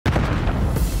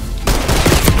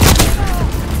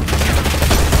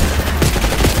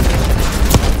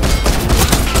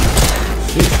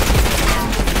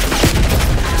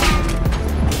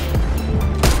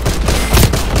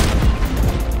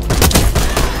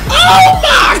Oh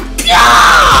my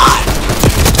god!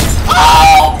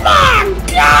 Oh my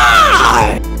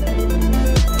god!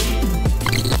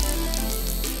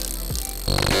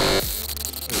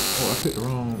 Oh, I picked the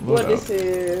wrong loadout. What this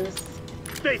is?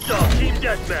 Face off, team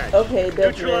deathmatch. Okay,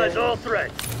 Neutralize definitely. all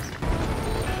threats.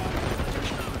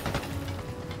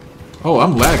 Oh,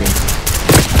 I'm lagging.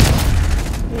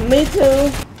 Me too.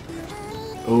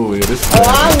 Oh yeah, this is Oh,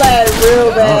 I lag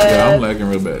real bad. Yeah, I'm lagging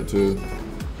real bad too.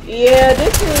 Yeah,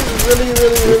 this is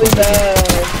really bad.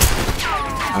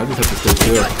 I just have to stay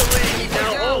chill. Got the lead,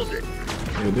 now hold it.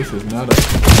 Yeah, this is not a...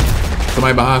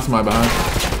 Somebody behind, somebody behind.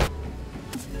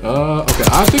 Okay,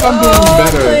 I think I'm doing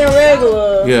better. Playing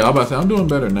regular. Yeah, I'm about to say, I'm doing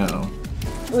better now.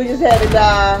 We just had to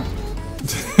die.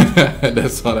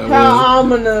 That's all that How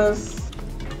was. ominous.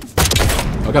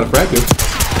 I got a fracture.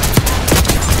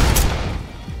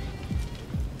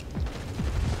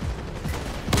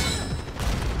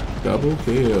 Double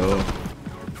kill.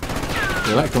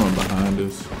 They like coming behind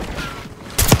us.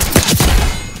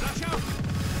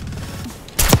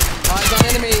 Eyes on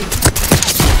enemy.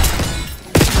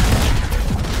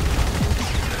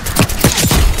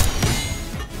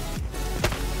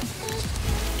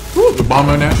 Woo, the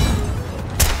bomber in there.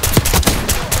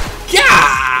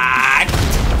 God!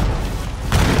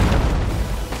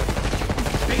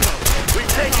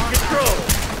 We've taken control.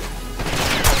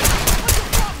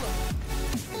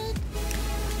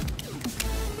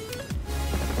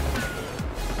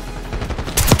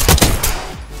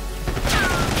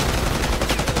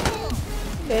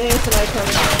 Dang, somebody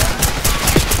coming.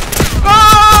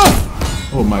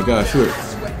 Ah! Oh my gosh, sure.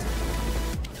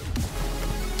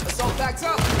 Assault backs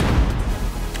up.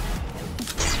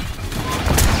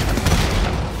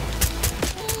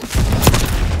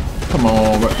 Come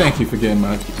on, bro. Thank you for getting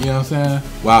my, you know what I'm saying?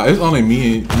 Wow, it's only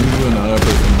me, you, and the other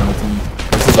person on my team.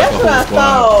 This is like That's a what I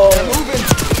whole squad. thought. Moving.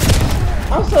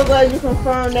 I'm so glad you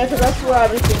confirmed that because I swear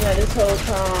I've been thinking that this whole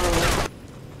time.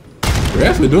 We're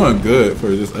actually doing good for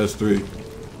this S3.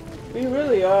 We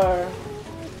really are.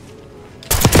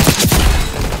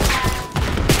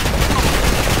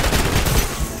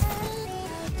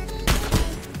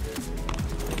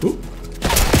 Ooh.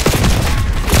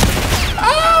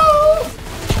 Oh!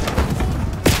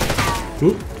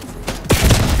 Ooh.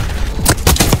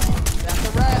 That's a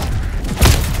wrap.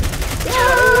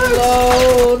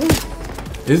 Reload.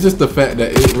 It's just the fact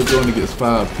that we're going against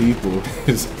 5 people.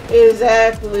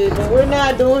 Exactly, but we're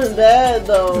not doing bad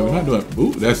though. Yeah, we're not doing.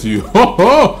 Ooh, that's you. Ho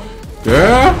ho!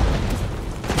 Girl!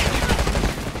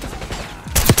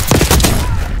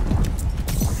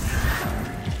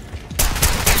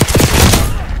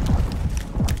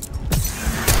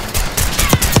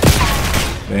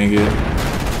 Dang it.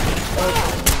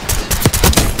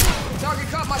 Target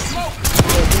caught my smoke.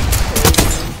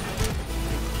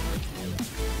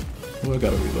 Oh, I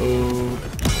gotta reload.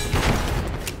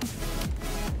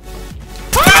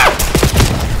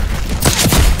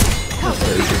 That's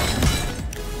crazy.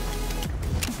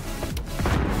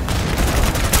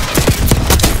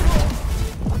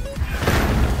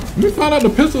 Let me find out the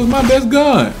pistol is my best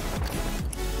gun.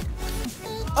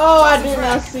 Oh, I did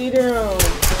not see them.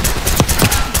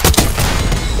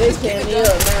 They tearing me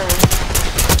up now.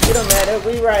 It don't matter.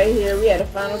 We right here. We had a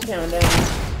final countdown.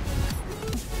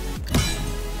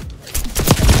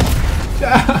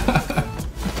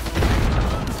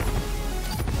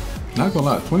 Not gonna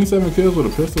lie, 27 kills with a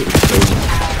pistol is crazy.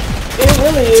 It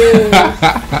really is.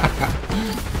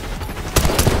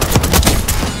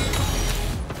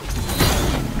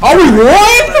 Oh, we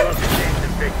won?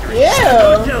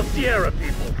 Yeah. Tell Sierra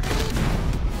people.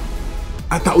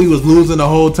 I thought we was losing the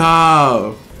whole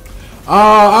time.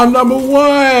 Oh, I'm number 1.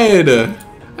 I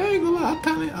ain't gonna lie,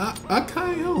 I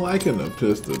kinda am liking the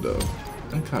pistol though.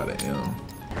 I kinda am.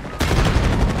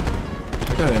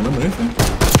 I got ammunition.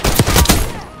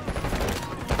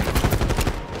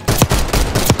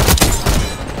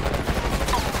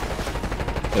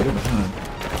 Oh, they're behind.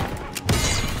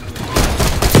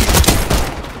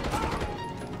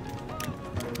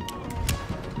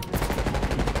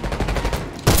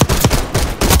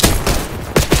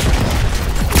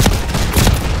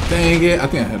 Dang it, I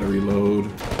think I had to reload.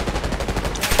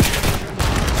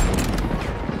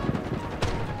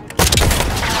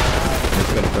 Just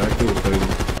got a crack, it was crazy.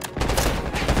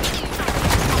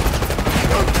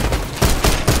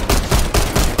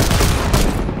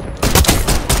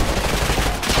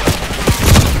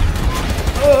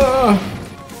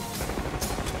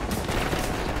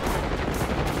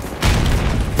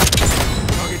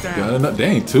 Got enough,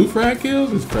 dang, 2 frag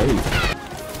kills? It's crazy.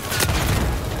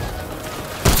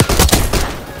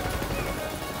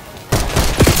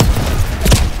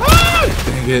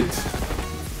 Dang it.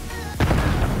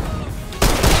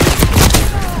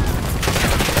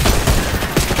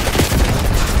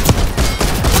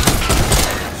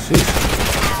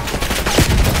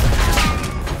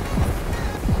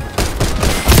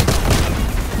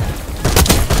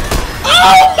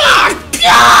 Oh my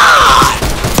god!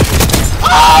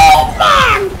 Oh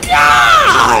my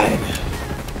god!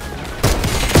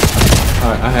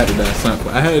 Alright, I had to die at some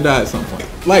point. I had to die at some point.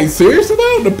 Like, seriously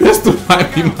though? The pistol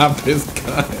might be my best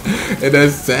gun. And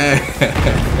that's sad.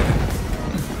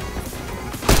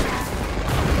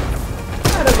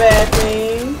 Not a bad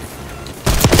thing.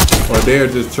 Or they're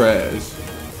just trash.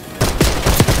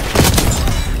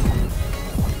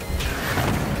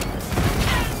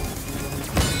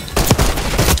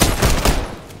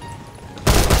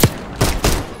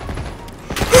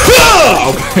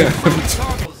 Okay.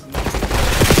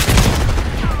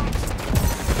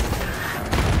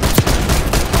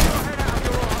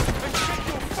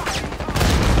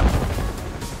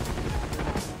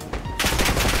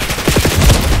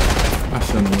 I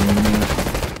shouldn't have won that.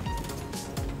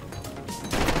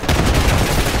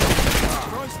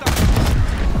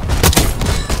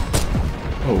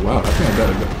 Oh wow, I think I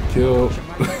got killed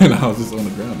and I was just on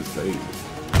the ground just faded.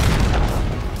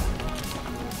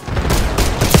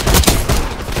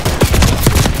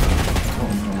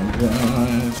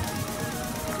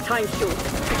 Time short.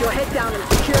 Put your head down and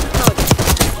secure the target.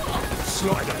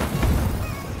 Slider.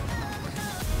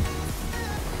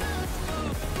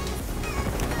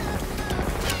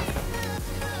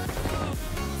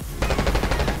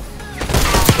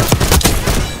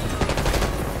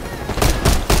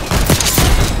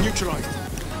 Neutralized.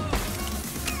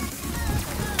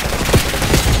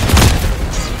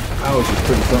 I was just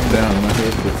putting something down and I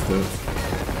heard footsteps.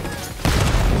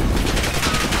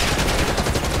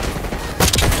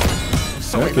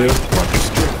 That kill.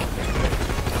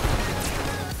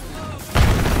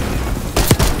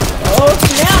 Oh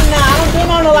snap! Now I don't think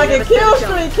I'm on like a kill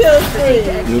streak.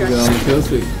 You get on the kill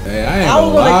streak. Hey, I ain't I gonna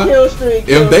was lie. on a kill streak.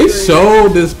 If they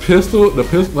showed this pistol, the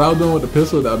pistol I was doing with the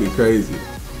pistol, that'd be crazy.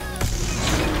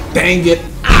 Dang it!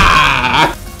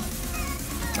 Ah!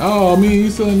 Oh, I mean, you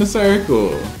still in the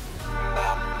circle.